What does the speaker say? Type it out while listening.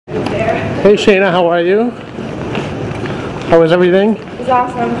Hey Shayna, how are you? How was everything? It was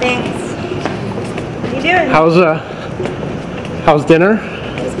awesome, thanks. What are you doing? How's dinner?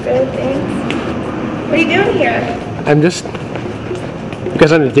 It was good, thanks. What are you doing here? I'm just, you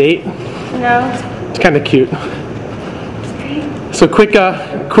guys on a date? No. It's kind of cute. So quick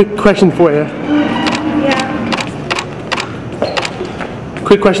question for you. Yeah.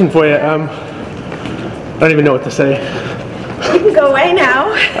 Quick question for you. I don't even know what to say. You can go away now.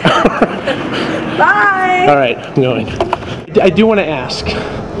 Bye. All right, I'm going. I do want to ask.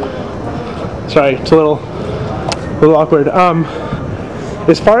 Sorry, it's a little awkward.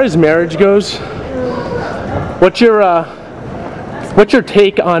 As far as marriage goes, what's your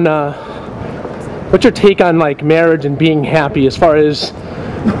take on like marriage and being happy? As far as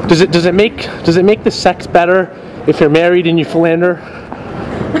does it make the sex better if you're married and you philander?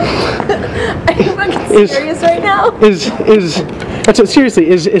 Are you fucking serious right now? Seriously,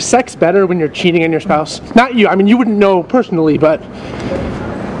 is sex better when you're cheating on your spouse? Not you. I mean, you wouldn't know personally, but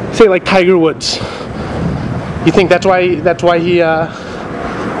say like Tiger Woods. You think that's why he?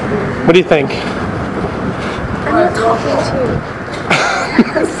 What do you think? I'm not talking to you.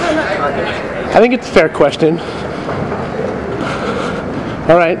 I'm still not talking to you. I think it's a fair question.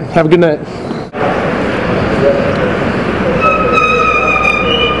 All right. Have a good night.